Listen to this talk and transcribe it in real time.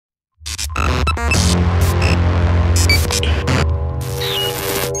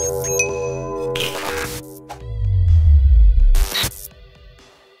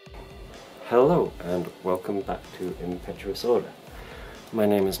Impetuous order. My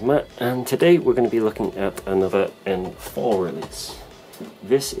name is Matt, and today we're going to be looking at another N4 release.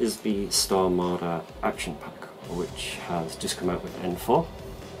 This is the Starmada Action Pack, which has just come out with N4.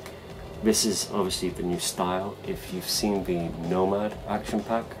 This is obviously the new style. If you've seen the Nomad Action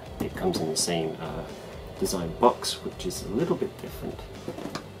Pack, it comes in the same design box, which is a little bit different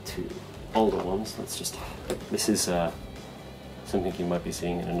to older ones. This is something you might be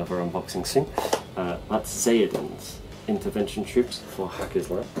seeing in another unboxing soon. That's Zayadin's intervention troops for Hackers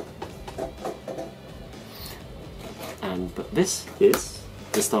Lab. But this is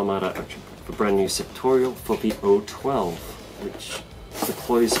the Starmada Action Pack, the brand new sectorial for the O12, which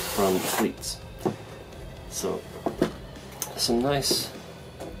deploys from fleets. So some nice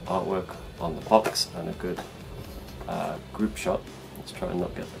artwork on the box and a good group shot. Let's try and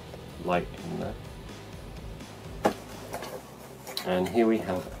not get the light in there. And here we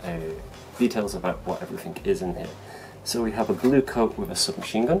have details about what everything is in here. So we have a blue coat with a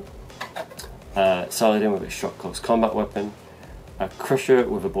submachine gun, Saladin with a short close combat weapon, a Crusher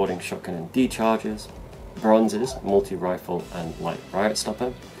with a boarding shotgun and decharges, Bronzes, multi-rifle and light riot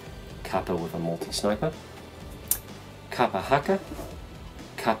stopper, Kappa with a multi-sniper, Kappa Hacker,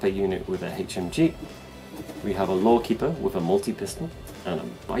 Kappa unit with a HMG, we have a Lawkeeper with a multi-pistol and a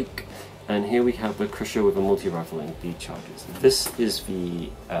bike, and here we have the Crusher with a multi-rifle and decharges. This is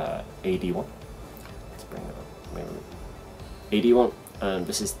the AD1. Let's bring it up. AD1, and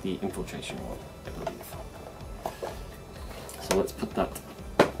this is the infiltration one, I believe. So let's put that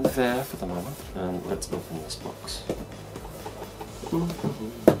there for the moment, and let's open this box. And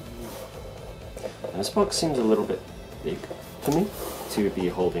this box seems a little bit big to me to be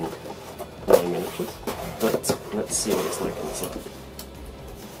holding my miniatures, but let's see what it's like inside.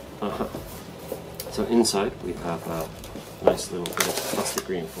 So inside we have a nice little bit of plastic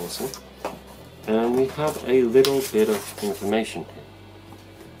reinforcing, and we have a little bit of information here.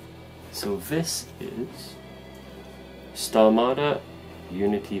 So this is Starmada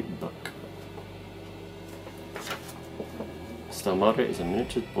Unity Book. Starmada is a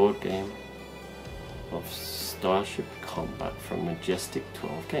miniature board game of Starship Combat from Majestic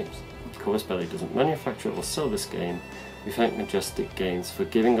 12 Games. Corvus Belli doesn't manufacture or sell this game. We thank Majestic Games for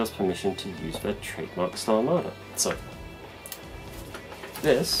giving us permission to use their trademark Starmada. So,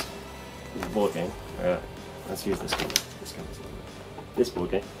 this board game, let's use this game. This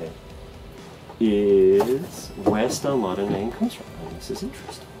board game is where Starmada name comes from, and this is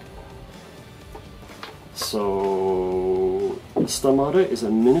interesting. So, Starmada is a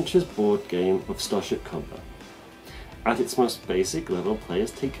miniatures board game of Starship Combat. At its most basic level,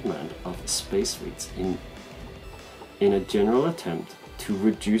 players take command of space fleets in a general attempt to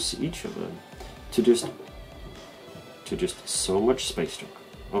reduce each other to just so much space junk.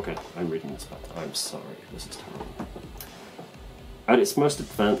 Okay, I'm reading this bad. I'm sorry, this is terrible. At its most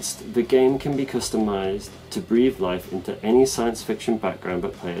advanced, the game can be customized to breathe life into any science fiction background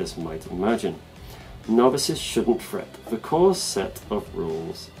that players might imagine. Novices shouldn't fret. The core set of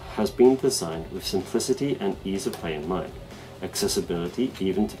rules has been designed with simplicity and ease of play in mind, accessibility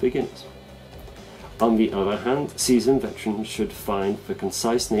even to beginners. On the other hand, seasoned veterans should find the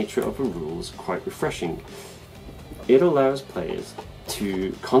concise nature of the rules quite refreshing. It allows players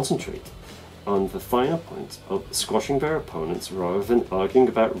to concentrate on the finer points of squashing their opponents rather than arguing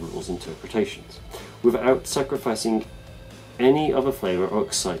about rules interpretations, without sacrificing any other flavour or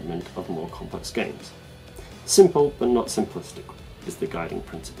excitement of more complex games. Simple but not simplistic is the guiding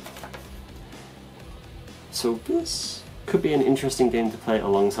principle. So this could be an interesting game to play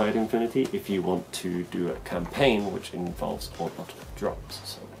alongside Infinity if you want to do a campaign which involves a lot of drops.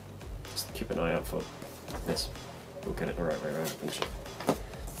 So just keep an eye out for this. We'll get it the right way around eventually.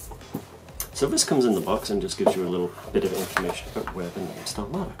 So this comes in the box and just gives you a little bit of information about where the name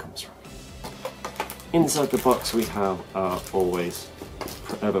Starmada comes from. Inside the box we have our always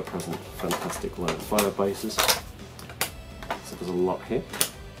ever-present fantastic line of fire bases. So there's a lot here.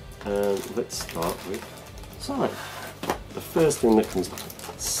 And let's start with Saladin. The first thing that comes out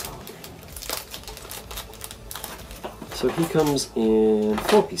is Saladin. So he comes in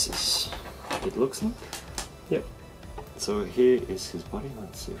 4 pieces, it looks like. Yep. So here is his body.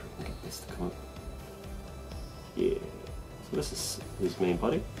 Let's see if we can get this to come up. Yeah. So this is his main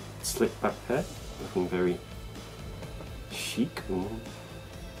body. Slick back hair, looking very chic. And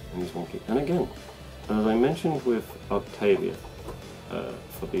he's wonky. And again, as I mentioned with Octavia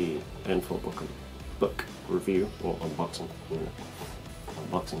for the N4 book review or unboxing,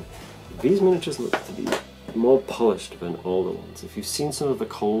 these miniatures look to be more polished than older ones. If you've seen some of the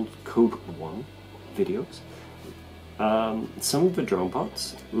Code 1 videos, some of the drone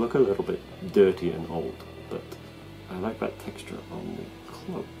parts look a little bit dirty and old, but I like that texture on the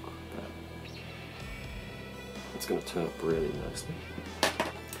cloak. It's going to turn up really nicely.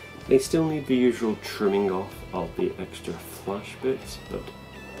 They still need the usual trimming off of the extra flash bits, but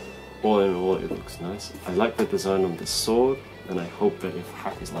all in all it looks nice. I like the design on this sword, and I hope that if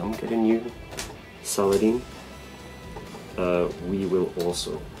Hackers Lamb get a new Saladin, we will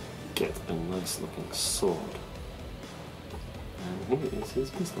also get a nice looking sword. And here is his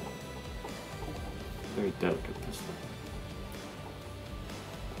pistol. Very delicate pistol.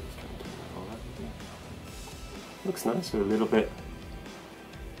 Looks nice, with a little bit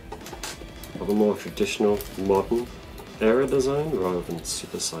of a more traditional modern era design rather than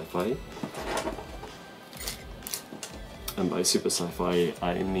super sci-fi. And by super sci-fi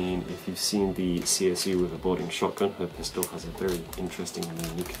I mean if you've seen the CSU with a boarding shotgun, her pistol has a very interesting and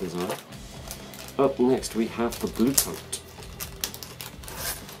unique design. Up next we have the blue coat.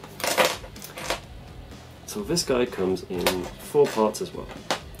 So this guy comes in 4 parts as well.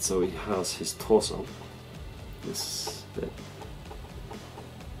 So he has his torso, this bit,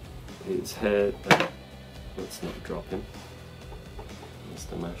 his head, let's not drop him,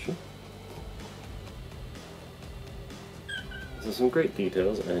 Mr. Masher. There's some great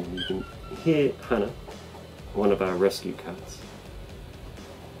details, and you can hear Hana, one of our rescue cats,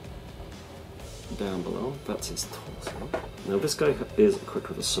 down below. That's his torso. Now this guy is equipped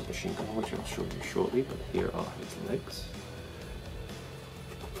with a submachine gun, which I'll show you shortly, but here are his legs.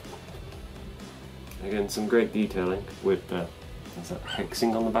 Again, some great detailing with is that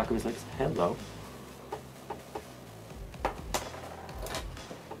hexing on the back of his legs? Hello!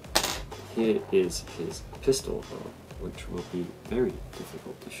 Here is his pistol, which will be very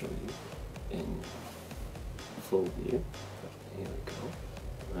difficult to show you in full view. But here we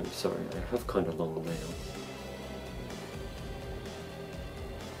go. I'm sorry, I have kind of long nails.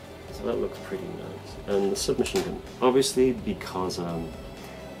 So that looks pretty nice. And the submachine gun, obviously because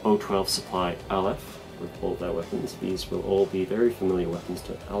O12 supply Aleph with all their weapons, these will all be very familiar weapons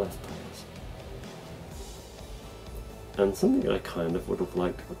to Aleph players. And something I kind of would have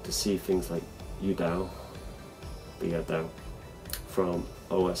liked to see things like Udao, the Udao from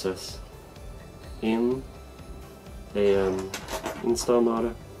OSS in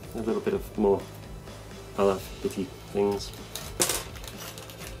Starmada, a little bit of more Aleph hitty things.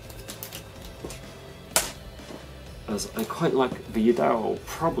 As I quite like the Udao,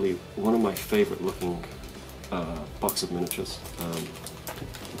 probably one of my favourite looking box of miniatures,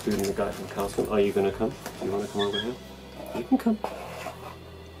 including the guy from Carlston. Are you going to come? Do you want to come over here? You can come.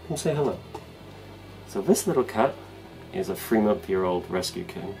 Come say hello. So this little cat is a 3-month-old rescue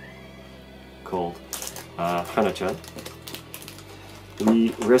king called Hana-chan.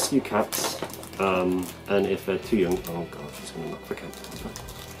 We rescue cats, and if they're too young, oh god, she's going to knock the cat.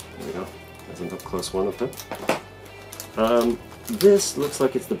 There we go. There's an up-close one of her. This looks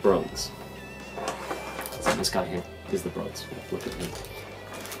like it's the bronze. So this guy here is the bronze. Look at him.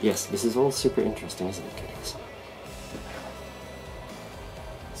 Yes, this is all super interesting, isn't it, kiddies?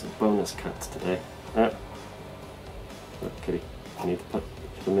 Some bonus cats today. Look, kitty, you need to put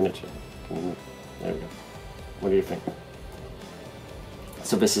the miniature. There we go. What do you think?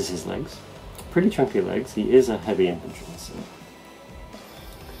 So this is his legs. Pretty chunky legs. He is a heavy infantryman, so.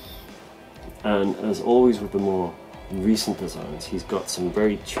 And as always with the more recent designs, he's got some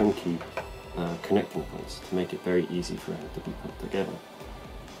very chunky connecting points to make it very easy for him to be put together.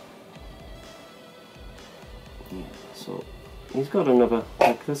 Yeah, so he's got another,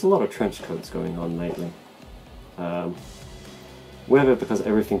 like, there's a lot of trench coats going on lately. Whether because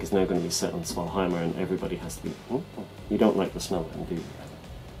everything is now going to be set on Svalheimer and everybody has to be, you don't like the smell of them, do you?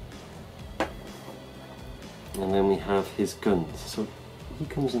 And then we have his guns, so he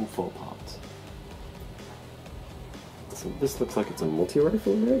comes in 4 parts. So this looks like it's a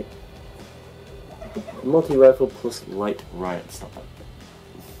multi-rifle, right? Multi-rifle plus light riot stopper.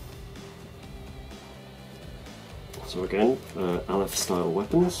 So again, Aleph style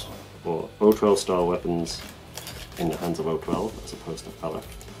weapons, or O12 style weapons in the hands of O12 as opposed to Aleph.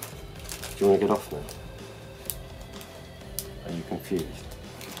 Do you want to get off now? Are you confused?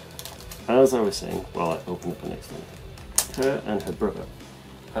 As I was saying, while I open up the next one, her and her brother,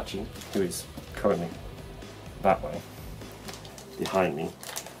 Hachi, who is currently that way, behind me,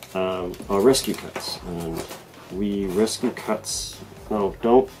 are rescue cats. And we rescue cats. No,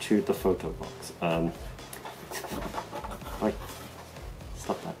 don't chew the photo box. Like,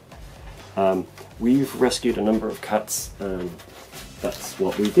 stop that. We've rescued a number of cats, and that's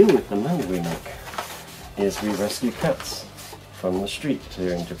what we do with the money we make, is we rescue cats from the street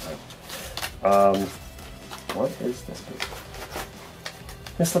here in Japan. What is this?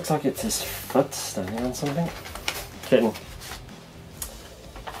 This looks like it's his foot standing on something. kitten.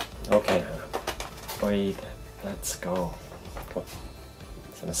 Okay, breathe. Let's go. Come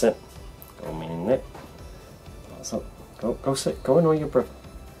on. Sit. Go mean it. So go sit. Go annoy your brother.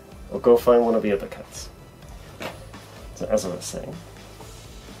 Or go find one of the other cats. So as I was saying,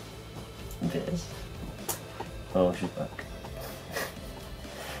 this. Oh, she's back.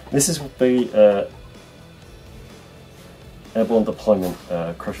 This is the airborne deployment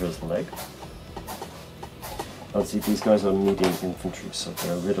crusher's leg. Obviously, these guys are medium infantry, so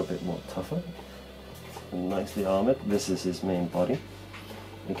they're a little bit more tougher and nicely armored. This is his main body.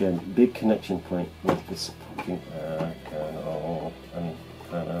 Again, big connection point with the supporting canal and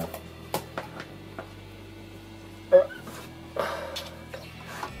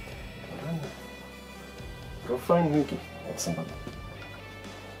go find Mookie or somebody.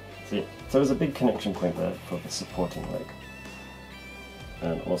 See, so there's a big connection point there for the supporting leg,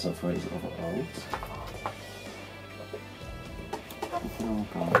 and also for his other arms. Oh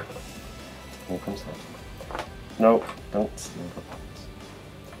god. Here comes that. No, don't steal the pots.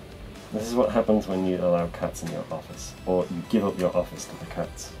 This is what happens when you allow cats in your office, or you give up your office to the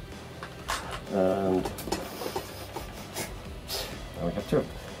cats. And now we have two.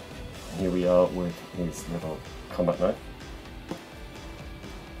 Here we are with his little combat knife.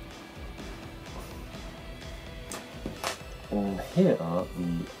 And here are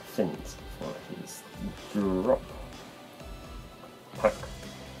the fins for his drop pack.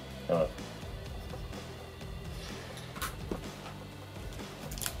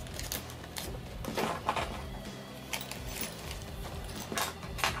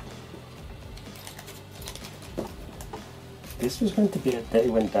 This was going to be a day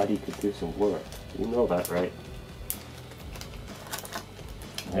when Daddy could do some work. You know that, right?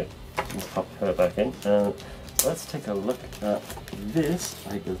 Okay, let's pop her back in. Let's take a look at this.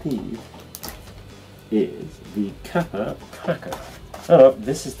 I believe is the Kappa Packer. Oh no,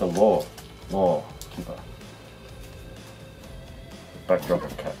 this is the law keeper. Backdrop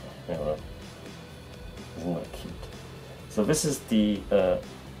of Kappa. Yeah, isn't that cute? So this is the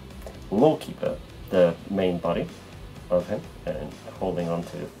law keeper, the main body of him, and holding on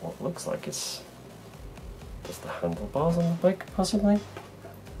to what looks like it's just the handlebars on the bike, possibly,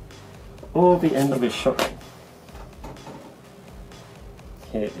 or the end of his shotgun.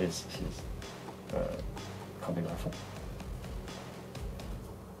 Here is his combi rifle.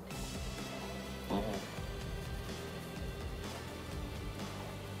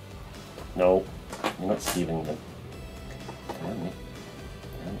 No, you're not stealing them. Damn me.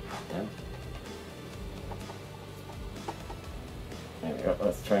 Damn. There we go,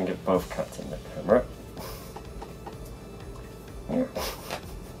 let's try and get both cats in the camera. Here.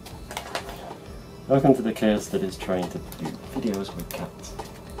 Welcome to the chaos that is trying to do videos with cats.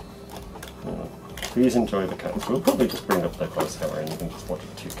 Please enjoy the cats. We'll probably just bring up the close camera and you can just watch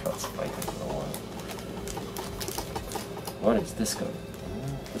two cats fighting for a while. What is this guy?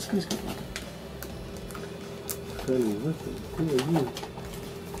 This guy's good looking. Honey, who are you?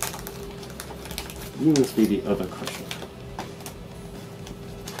 You must be the other crusher.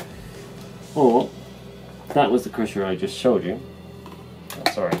 Or, that was the crusher I just showed you.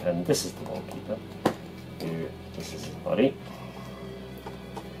 Oh, sorry, and this is the wallkeeper. This is his body.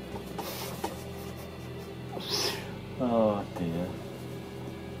 Oh dear.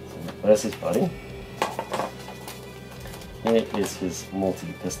 So there's his body. Here is his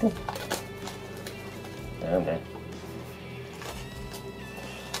multi-pistol. And there.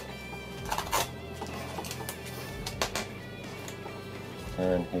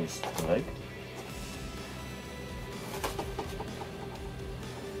 And his leg.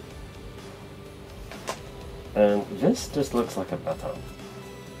 And this just looks like a baton.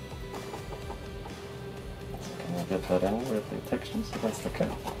 So can I get that in with the textures against the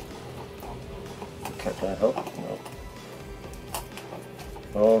cat? The cat there help? No.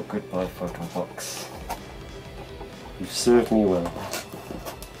 Oh, goodbye photo box. You've served me well.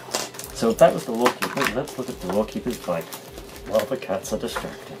 So that was the lawkeeper. Let's look at the lawkeeper's bike while the cats are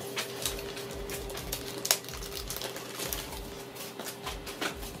distracted.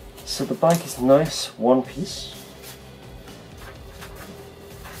 So the bike is nice, one piece.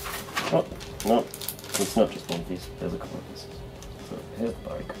 Oh, no, it's not just one piece, there's a couple of pieces. So here's the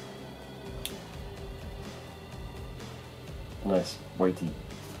bike. Nice, weighty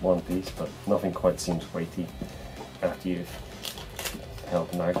one piece, but nothing quite seems weighty after you've held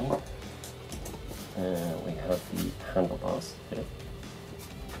the magnet. We have the handlebars here.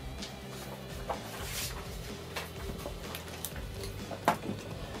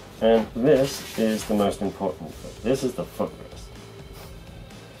 And this is the most important bit. This is the footrest,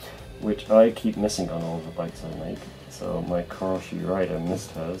 which I keep missing on all the bikes I make. So my Koroshi Rider missed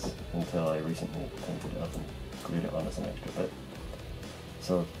hers until I recently painted it up and glued it on as an extra bit.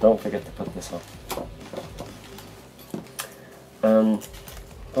 So don't forget to put this on.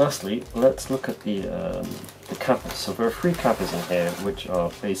 Lastly, let's look at the kappas. So there are 3 kappas in here, which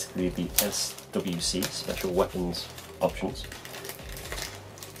are basically the SWC, Special Weapons options.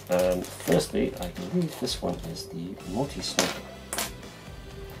 Firstly, I believe this one is the multi-sniper.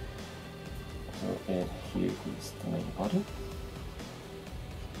 So here is the main body.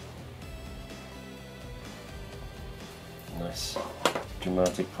 Nice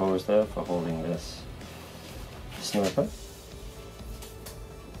dramatic pose there for holding this sniper.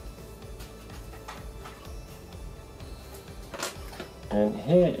 And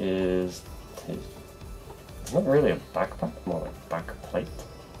here is his, it's not really a backpack, more like back plate.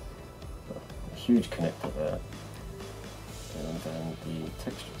 A huge connector there. And then the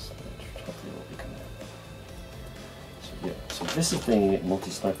textures, which hopefully will be coming out. So yeah, so this is the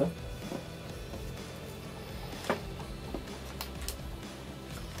multi-sniper.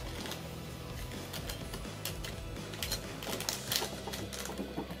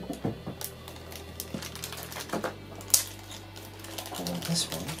 This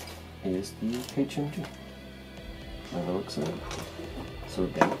one is the HMG, by the looks of it. So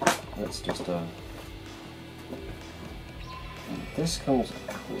again, let's just this comes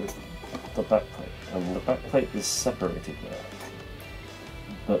with the back plate, and the back plate is separated there.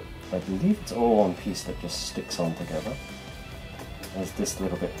 But I believe it's all one piece that just sticks on together. There's this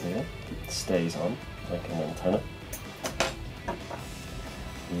little bit here, it stays on, like an antenna.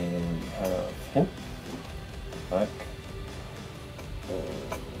 Here we have him, back.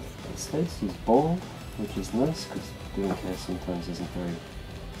 His face is bald, which is nice because doing hair sometimes isn't very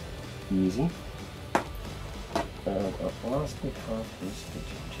easy. And at last we have his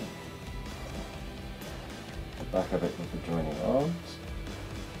HMG. The back of it with the joining arms.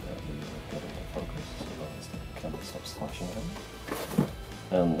 That we will get into focus so long as the camera stops flashing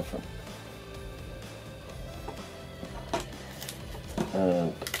on. And the front.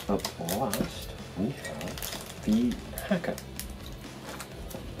 And up last we have the hacker.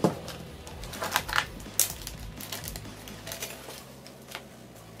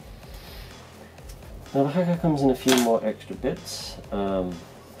 Now the hacker comes in a few more extra bits. Her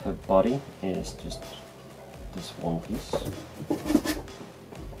body is just this one piece.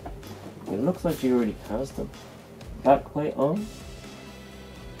 It looks like she already has the backplate on,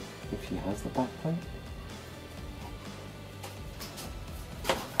 if she has the backplate.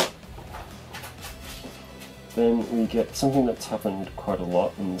 Then we get something that's happened quite a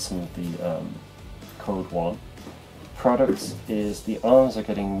lot in some of the Code 1 products is the arms are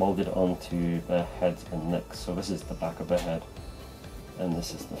getting molded onto their heads and necks. So this is the back of the head, and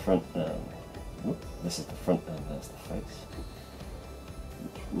this is the front. This is the front, and there's the face,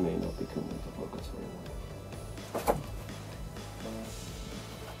 which may not be coming into focus very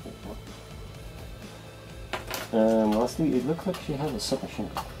well. And lastly, it looks like she has a submachine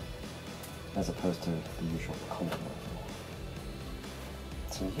gun, as opposed to the usual combat rifle.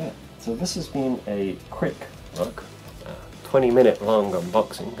 So yeah, so this has been a quick look. 20-minute long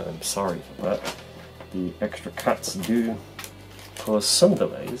unboxing, I'm sorry for that. The extra cats do cause some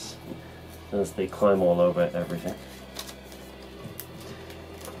delays as they climb all over everything.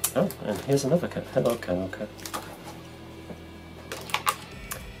 Oh, and here's another cat. Hello, Kennel Cat.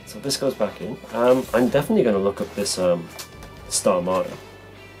 So this goes back in. I'm definitely going to look up this Starmada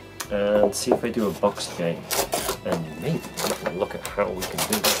and see if I do a boxed game, and maybe we can look at how we can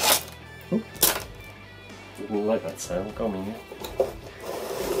do that. Ooh. Didn't like that sound. Go in there.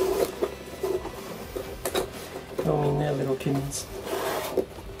 Go in there, little kittens.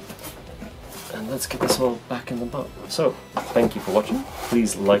 And let's get this all back in the box. So, thank you for watching.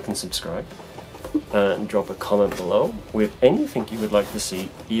 Please like and subscribe. And drop a comment below with anything you would like to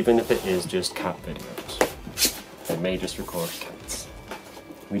see, even if it is just cat videos. I may just record cats.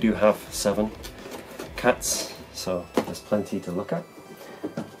 We do have 7 cats, so there's plenty to look at.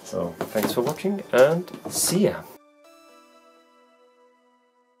 So thanks for watching, and see ya!